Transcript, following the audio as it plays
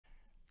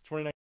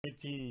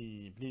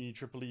2019 Panini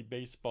Triple E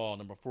Baseball,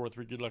 number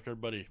 403. Good luck,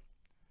 everybody.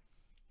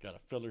 Got a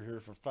filler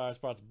here for 5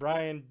 spots.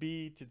 Brian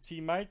B to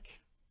T Mike.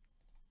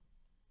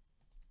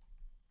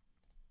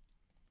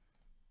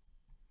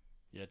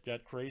 Yeah, it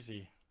got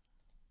crazy.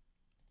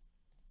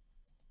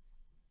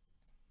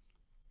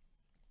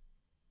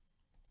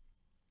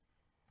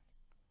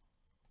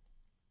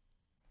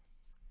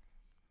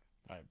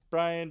 All right,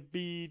 Brian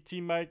B,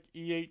 T Mike,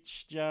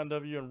 EH, John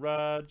W, and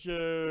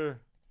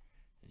Roger.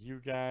 You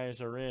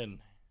guys are in.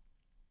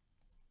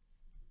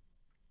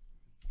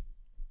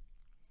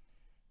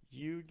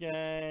 You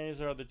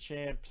guys are the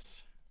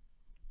champs.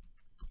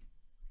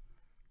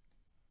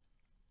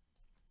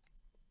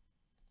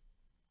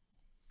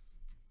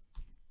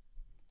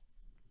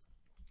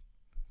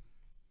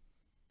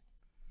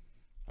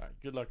 All right,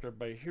 good luck,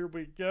 everybody. Here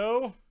we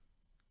go.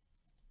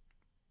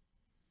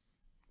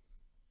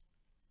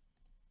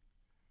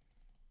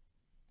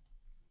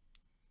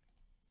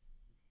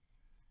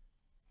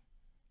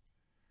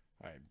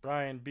 All right,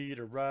 Brian B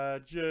to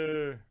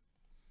Roger.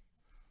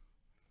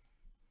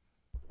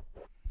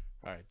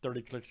 All right,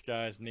 30 clicks,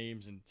 guys.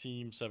 Names and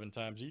teams 7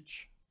 times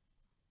each.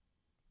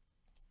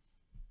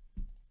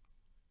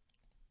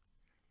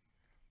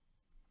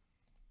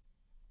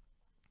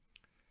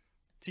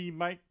 T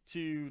Mike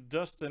to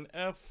Dustin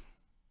F.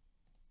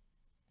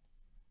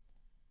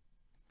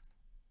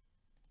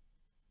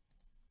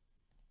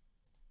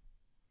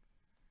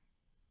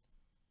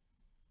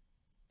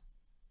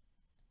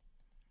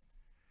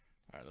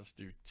 All right, let's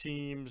do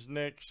teams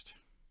next.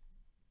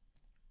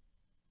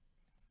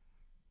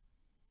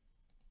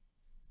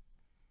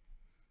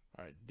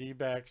 All right,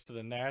 D-backs to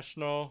the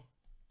National.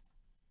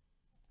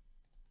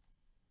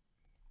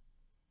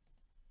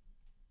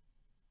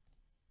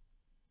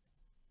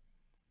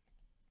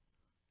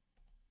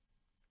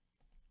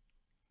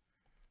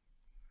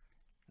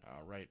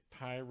 All right,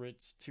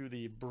 Pirates to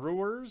the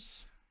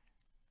Brewers.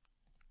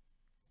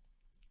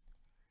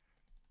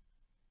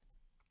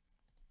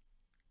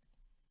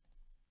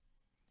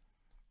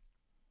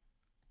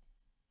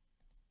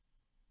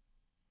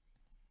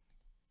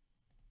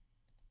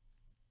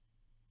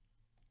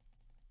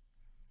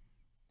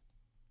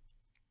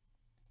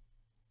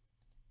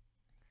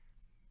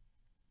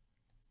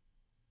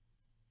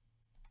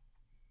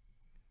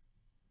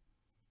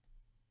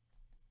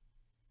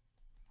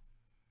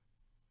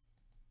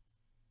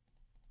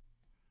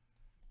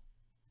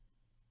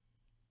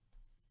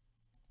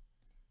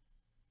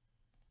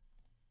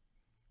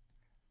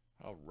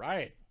 All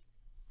right.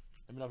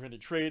 Let me know if you have any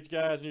trades,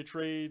 guys. Any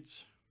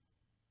trades?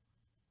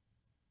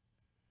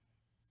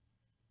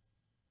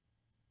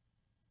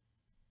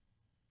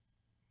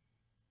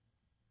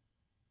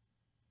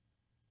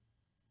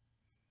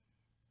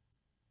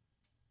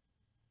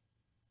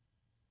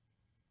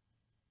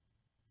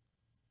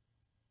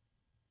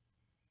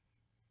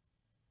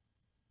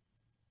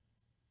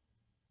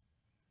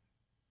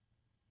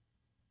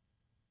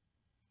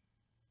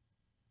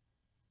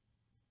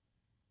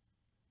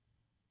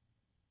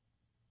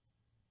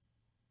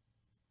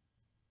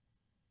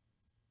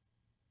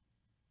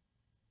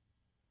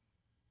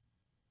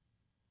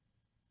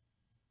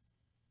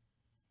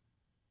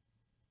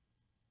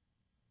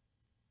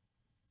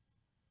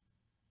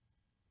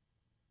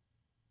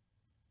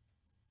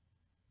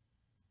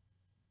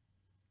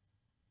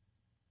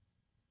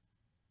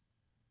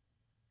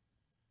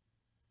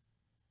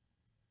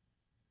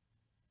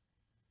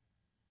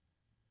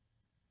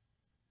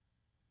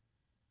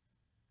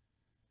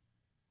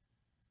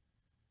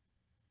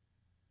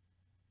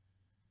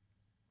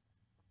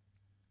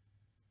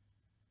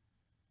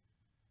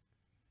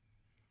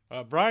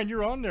 Brian,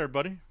 you're on there,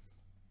 buddy.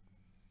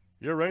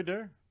 You're right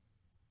there.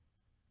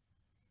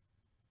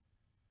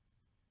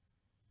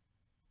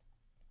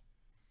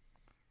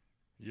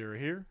 You're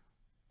here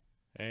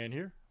and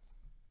here.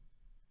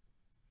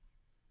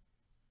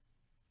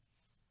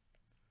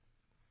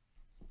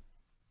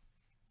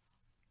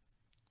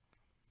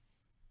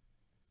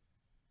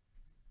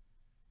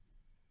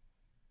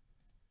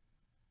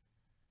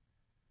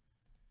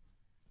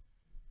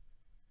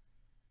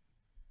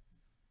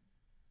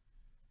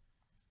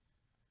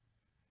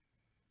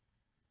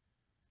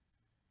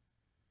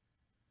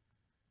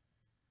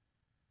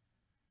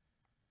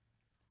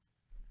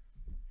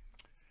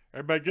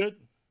 Everybody good?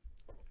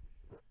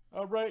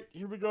 All right,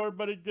 here we go,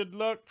 everybody. Good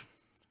luck.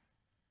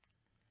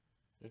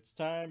 It's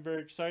time. Very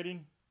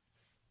exciting.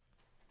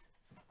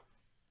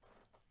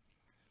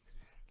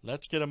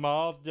 Let's get them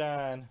all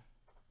done.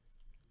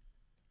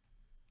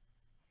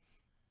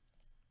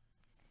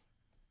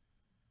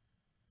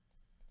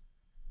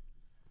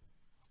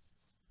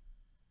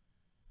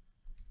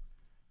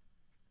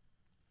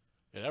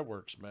 Yeah, that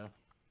works, man.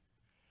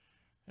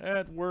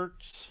 That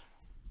works.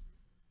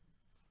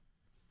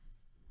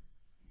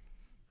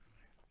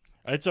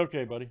 It's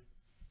okay, buddy.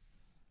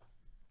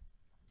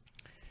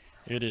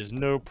 It is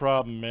no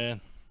problem, man.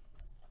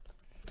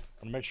 I'm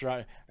gonna make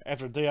sure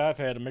after the day I've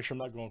had, to make sure I'm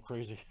not going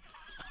crazy.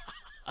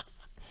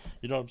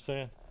 You know what I'm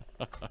saying?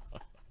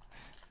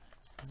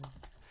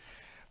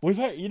 We've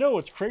had, you know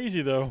what's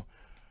crazy though,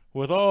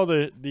 with all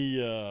the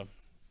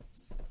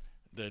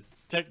the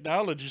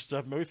technology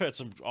stuff, man, we've had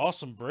some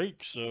awesome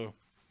breaks, so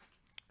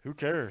who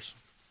cares?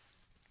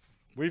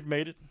 We've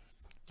made it.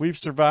 We've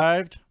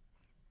survived.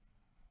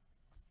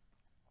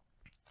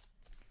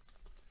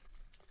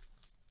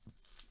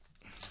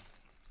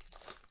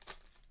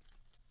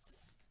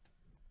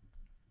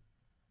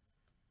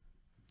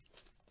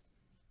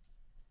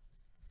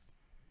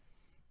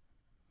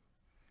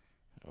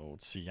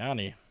 Old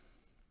Ciani.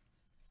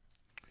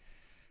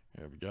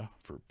 There we go.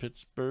 For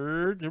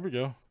Pittsburgh. Here we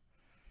go.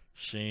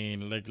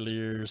 Shane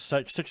Leglear.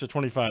 6 of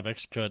 25.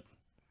 X-cut.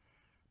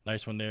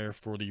 Nice one there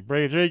for the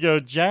Braves. There you go.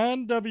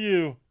 John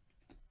W.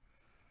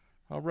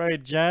 All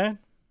right, John.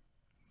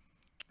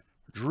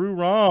 Drew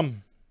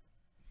Rom.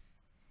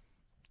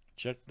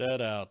 Check that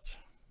out.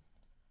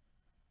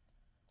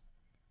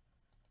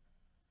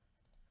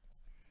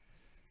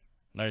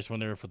 Nice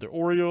one there for the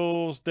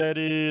Orioles. That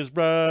is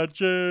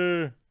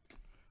Roger.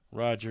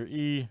 Roger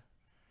E.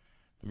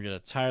 We got a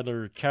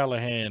Tyler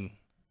Callahan.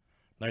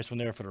 Nice one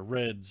there for the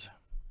Reds.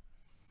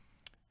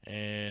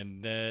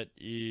 And that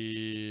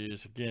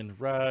is, again,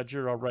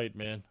 Roger. All right,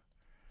 man.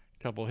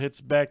 Couple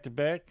hits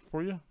back-to-back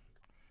for you.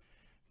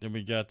 Then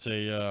we got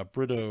a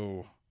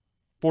Brito.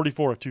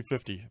 44 of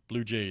 250.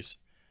 Blue Jays.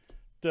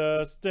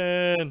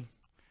 Dustin.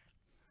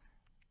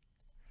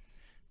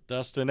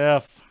 Dustin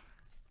F.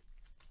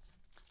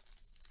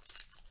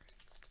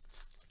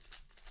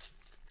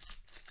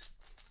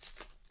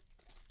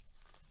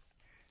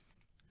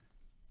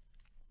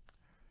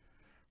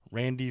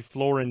 Randy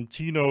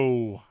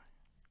Florentino.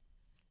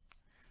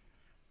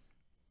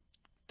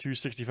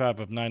 265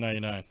 of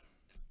 999.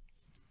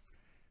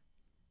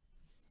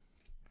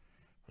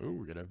 Oh,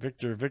 we got a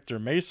Victor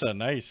Mesa.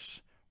 Nice.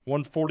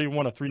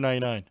 141 of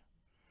 399.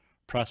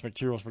 Prospect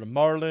Heroes for the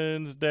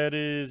Marlins. That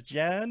is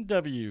John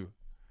W.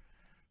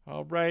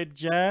 All right,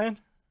 John.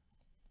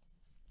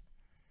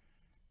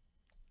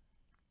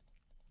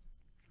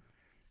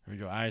 Here we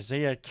go.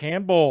 Isaiah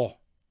Campbell.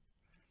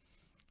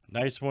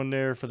 Nice one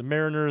there for the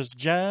Mariners.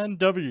 John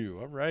W.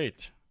 All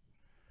right.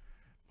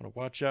 I'm going to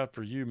watch out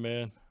for you,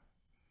 man.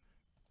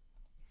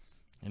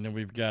 And then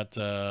we've got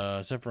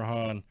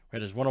Zephyrhan. We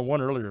had his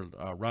 101 earlier.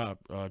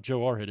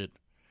 Joe R. hit it.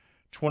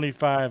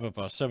 25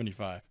 of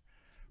 75.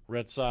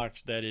 Red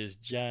Sox, that is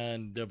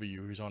John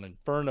W. who's on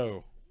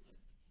Inferno.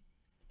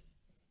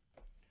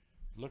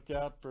 Look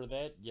out for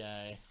that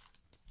guy.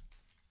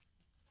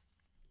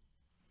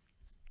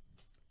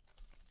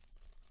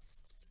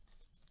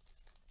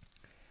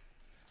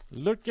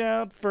 Look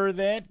out for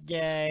that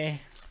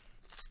guy.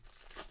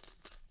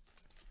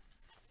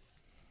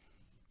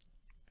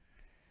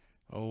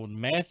 Old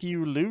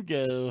Matthew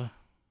Lugo.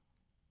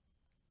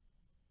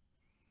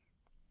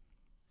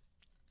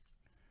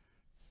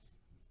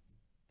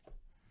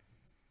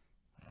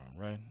 All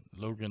right,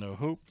 Logan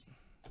O'Hope.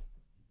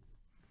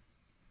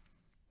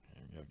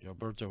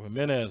 Alberto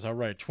Jimenez. All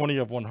right, 20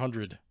 of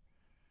 100.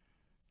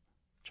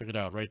 Check it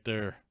out right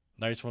there.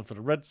 Nice one for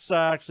the Red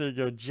Sox. There you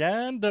go,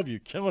 John W.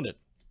 Killing it.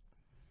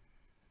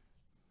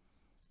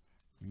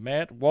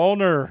 Matt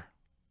Wallner.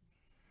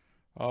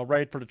 All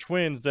right, for the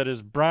Twins, that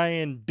is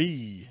Brian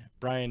B.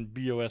 Brian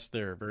B.O.S.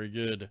 there. Very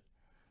good.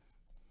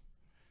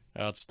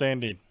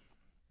 Outstanding.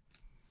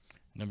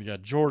 And then we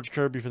got George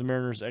Kirby for the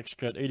Mariners.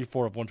 X-cut,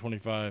 84 of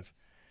 125.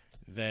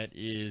 That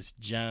is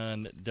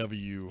John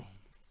W.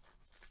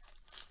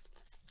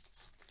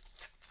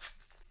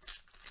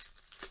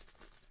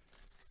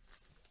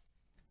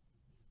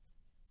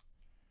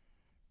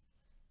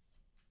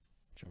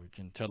 Joey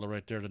Quintella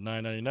right there to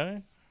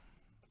 $9.99.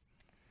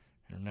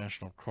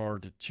 International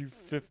card to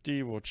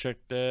 250. We'll check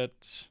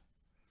that.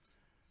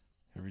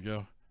 Here we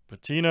go.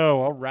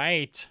 Patino. All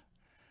right.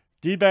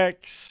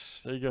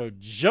 D-backs. There you go.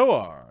 Joe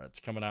R. It's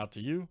coming out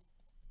to you.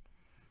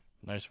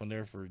 Nice one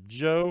there for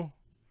Joe.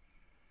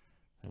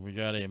 And we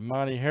got a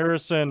Monty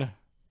Harrison.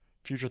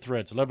 Future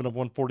Threats. 11 of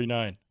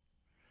 149.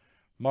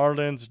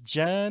 Marlins.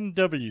 John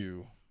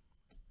W.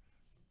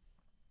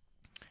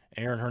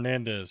 Aaron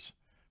Hernandez.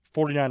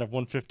 49 of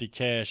 150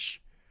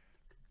 cash.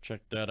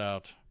 Check that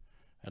out.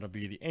 That'll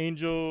be the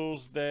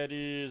Angels. That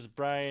is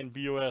Brian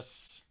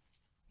B.O.S.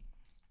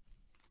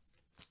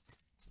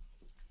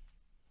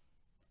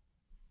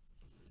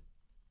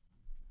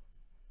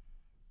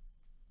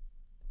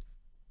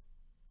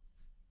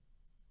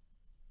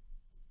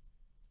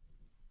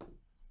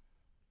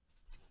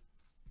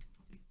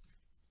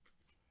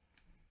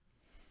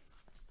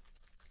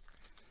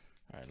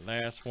 All right,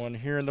 last one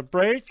here in the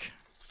break.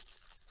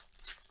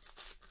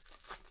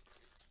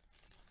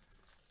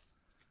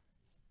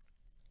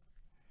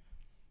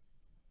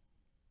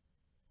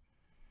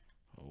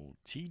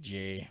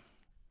 TJ.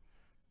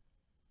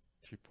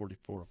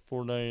 244 of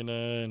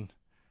 499.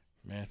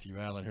 Matthew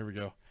Allen. Here we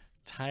go.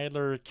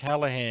 Tyler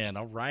Callahan.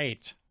 All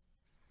right.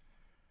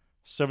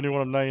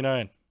 71 of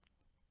 99.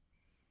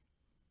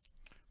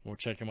 We'll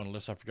check him on the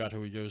list. I forgot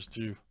who he goes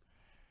to.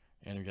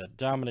 And we got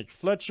Dominic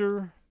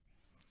Fletcher.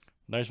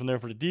 Nice one there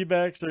for the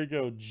D-backs. There you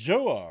go.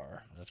 Joe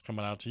R. That's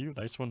coming out to you.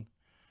 Nice one.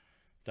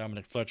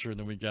 Dominic Fletcher. And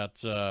then we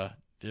got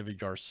David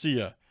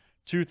Garcia.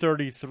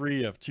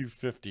 233 of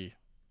 250.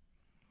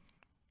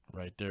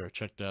 right there.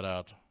 Check that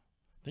out.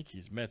 I think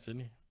he's Mets,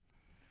 isn't he?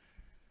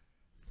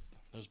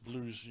 Those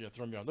Blues, yeah,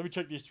 throw me off. Let me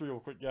check these three real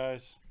quick,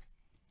 guys.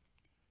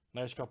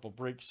 Nice couple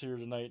breaks here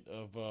tonight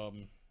of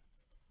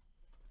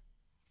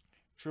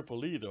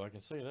Triple E, though. I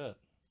can say that.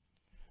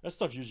 That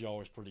stuff's usually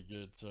always pretty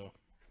good, so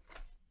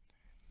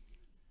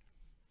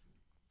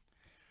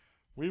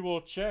we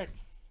will check.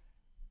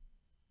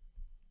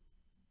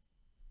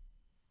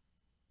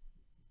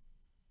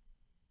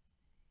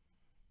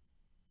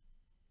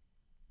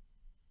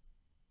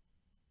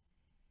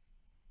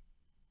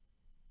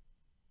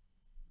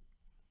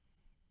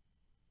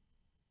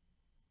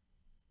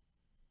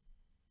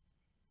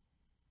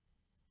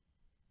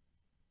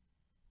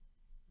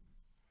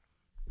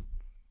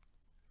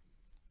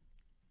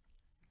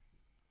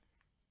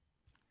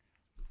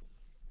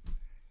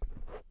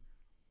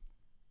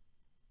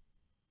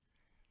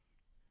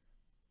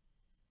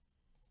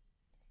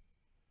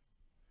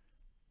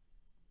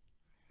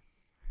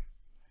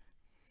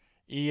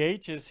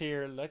 EH is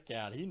here. Look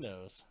out. He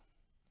knows.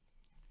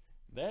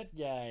 That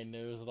guy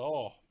knows it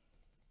all.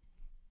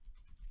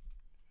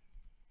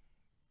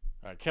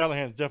 All right,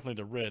 Callahan's definitely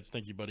the Reds.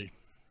 Thank you, buddy.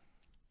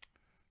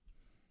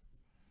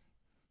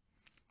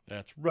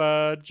 That's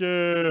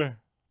Roger.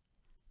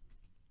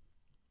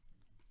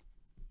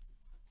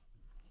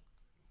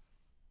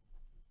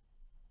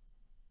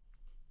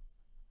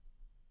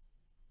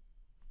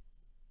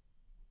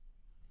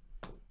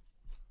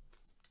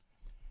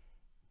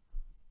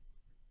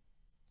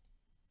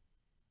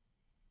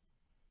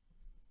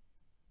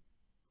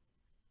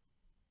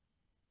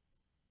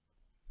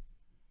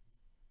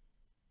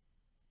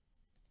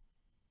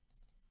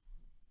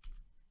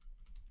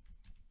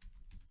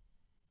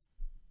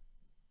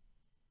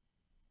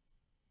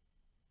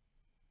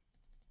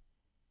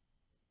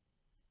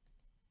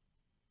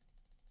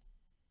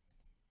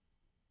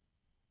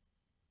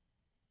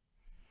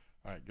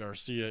 All right,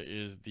 Garcia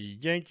is the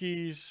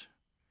Yankees.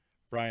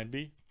 Brian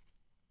B.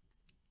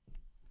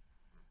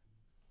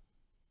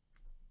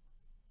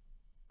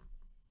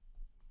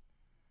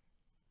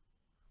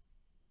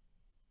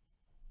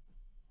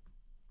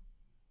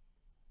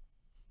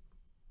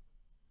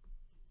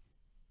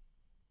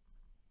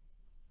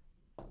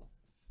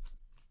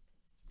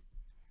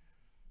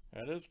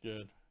 That is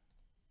good.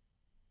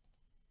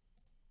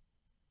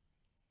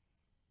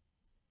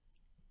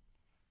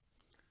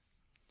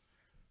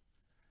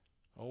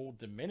 Old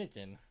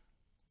Dominican.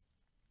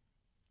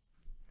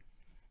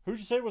 Who'd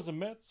you say was the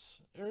Mets,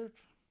 Eric?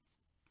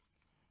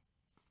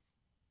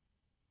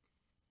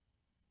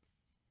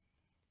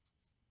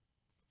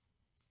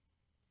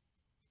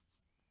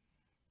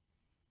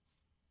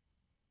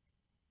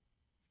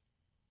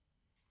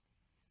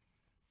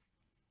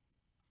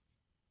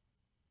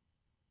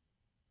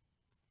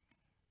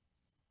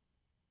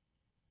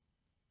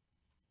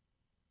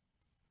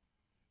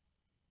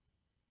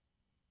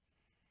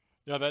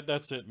 Yeah,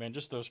 that's it, man.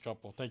 Just those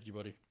couple. Thank you,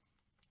 buddy.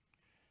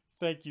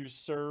 Thank you,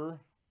 sir.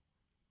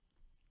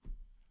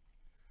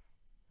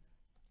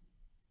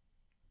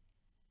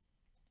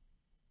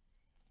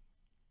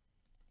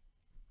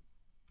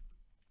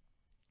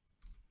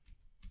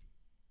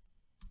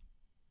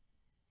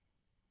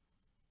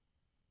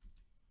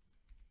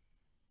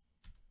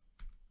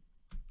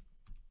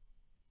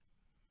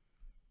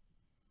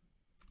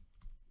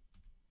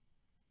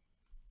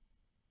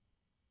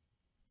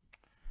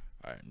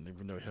 All right,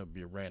 even though he'll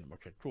be a random.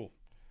 Okay, cool.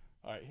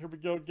 All right, here we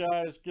go,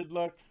 guys. Good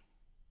luck.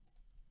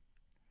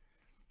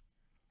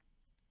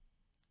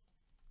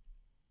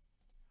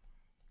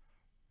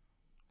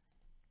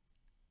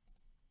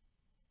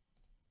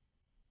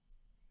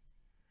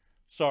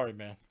 Sorry,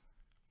 man.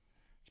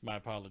 It's my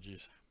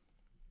apologies.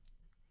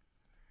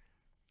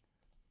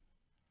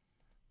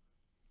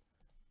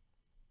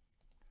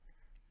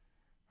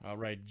 All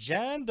right,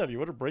 John W.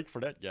 What a break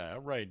for that guy. All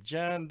right,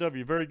 John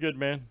W. Very good,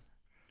 man.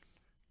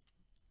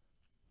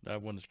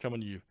 That one is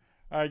coming to you.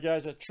 All right,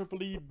 guys, at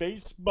Triple E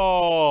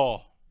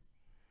Baseball.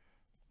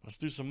 Let's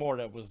do some more.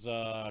 That was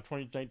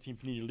 2019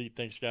 Panini Elite.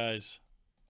 Thanks, guys.